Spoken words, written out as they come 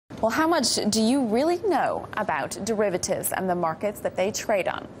Well, how much do you really know about derivatives and the markets that they trade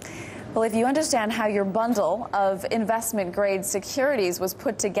on? Well, if you understand how your bundle of investment-grade securities was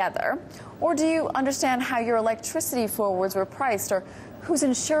put together, or do you understand how your electricity forwards were priced, or who's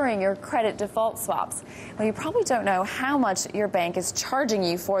insuring your credit default swaps? Well, you probably don't know how much your bank is charging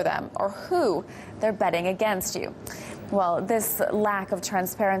you for them, or who they're betting against you. Well, this lack of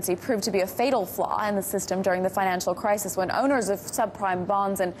transparency proved to be a fatal flaw in the system during the financial crisis, when owners of subprime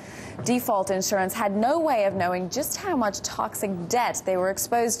bonds and default insurance had no way of knowing just how much toxic debt they were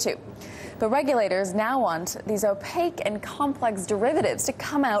exposed to. But regulators now want these opaque and complex derivatives to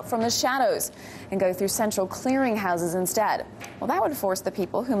come out from the shadows and go through central clearinghouses instead. Well, that would force the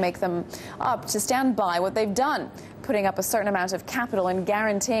people who make them up to stand by what they've done, putting up a certain amount of capital and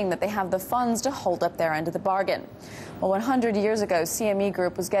guaranteeing that they have the funds to hold up their end of the bargain. Well, 100 years ago, CME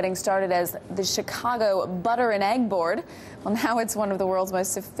Group was getting started as the Chicago Butter and Egg Board. Well, now it's one of the world's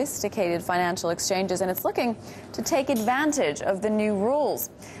most sophisticated financial exchanges, and it's looking to take advantage of the new rules.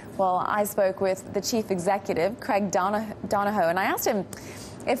 Well, I spoke with the chief executive, Craig Donohue, and I asked him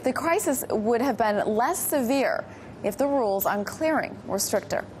if the crisis would have been less severe if the rules on clearing were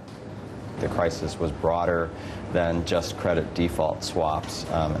stricter. The crisis was broader than just credit default swaps,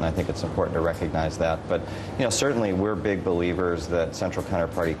 and I think it's important to recognize that. But certainly we're big believers that central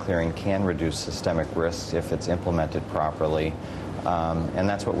counterparty clearing can reduce systemic risks if it's implemented properly, and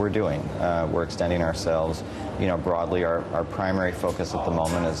that's what we're doing. We're extending ourselves. Broadly, our primary focus at the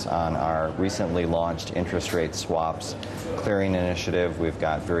moment is on our recently launched interest rate swaps clearing initiative. We've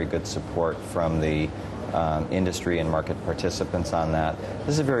got very good support from the industry and market participants on that.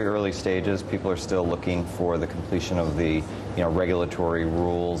 This is very early stages. People are still looking for the completion of the regulatory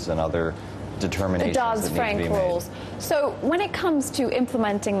rules and other determinations that need to be made. rules. So when it comes to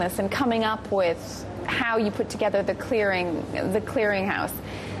implementing this and coming up with how you put together the clearinghouse,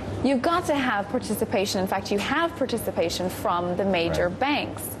 you've got to have participation. In fact, you have participation from the major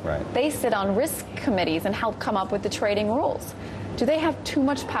banks. Right. They sit on risk committees and help come up with the trading rules. Do they have too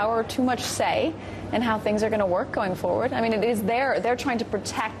much power or too much say in how things are going to work going forward? I mean, they're trying to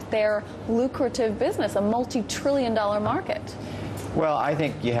protect their lucrative business, a multi-trillion-dollar market. Well, I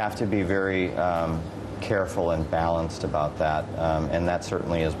think you have to be very careful and balanced about that, and that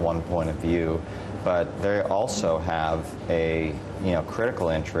certainly is one point of view. But they also have a critical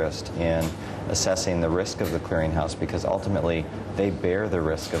interest in assessing the risk of the clearinghouse, because ultimately they bear the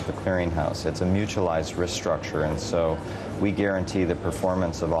risk of the clearinghouse. It's a mutualized risk structure, and so we guarantee the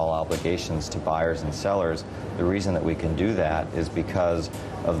performance of all obligations to buyers and sellers. The reason that we can do that is because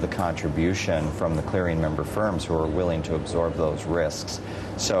of the contribution from the clearing member firms who are willing to absorb those risks.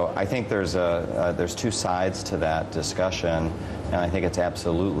 So I think there's two sides to that discussion, and I think it's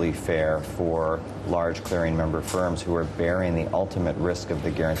absolutely fair for large clearing member firms who are bearing the ultimate risk of the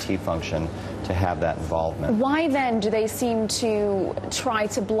guarantee function to have that involvement. Why then do they seem to try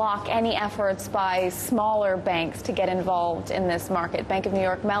to block any efforts by smaller banks to get involved in this market? Bank of New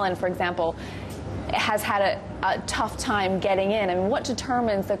York Mellon, for example, has had a tough time getting in. And what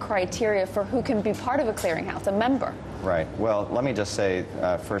determines the criteria for who can be part of a clearinghouse, a member? Right. Well, let me just say,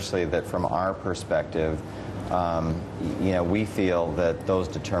 firstly, that from our perspective, we feel that those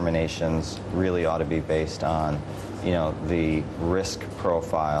determinations really ought to be based on, the risk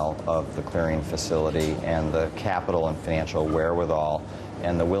profile of the clearing facility and the capital and financial wherewithal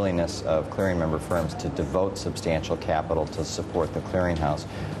and the willingness of clearing member firms to devote substantial capital to support the clearinghouse.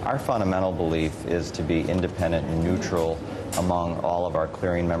 Our fundamental belief is to be independent and neutral among all of our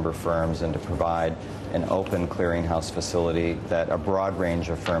clearing member firms, and to provide an open clearinghouse facility that a broad range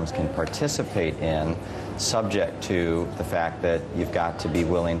of firms can participate in, subject to the fact that you've got to be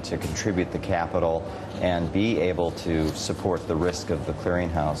willing to contribute the capital and be able to support the risk of the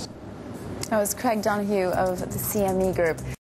clearinghouse. That was Craig Donohue of the CME Group.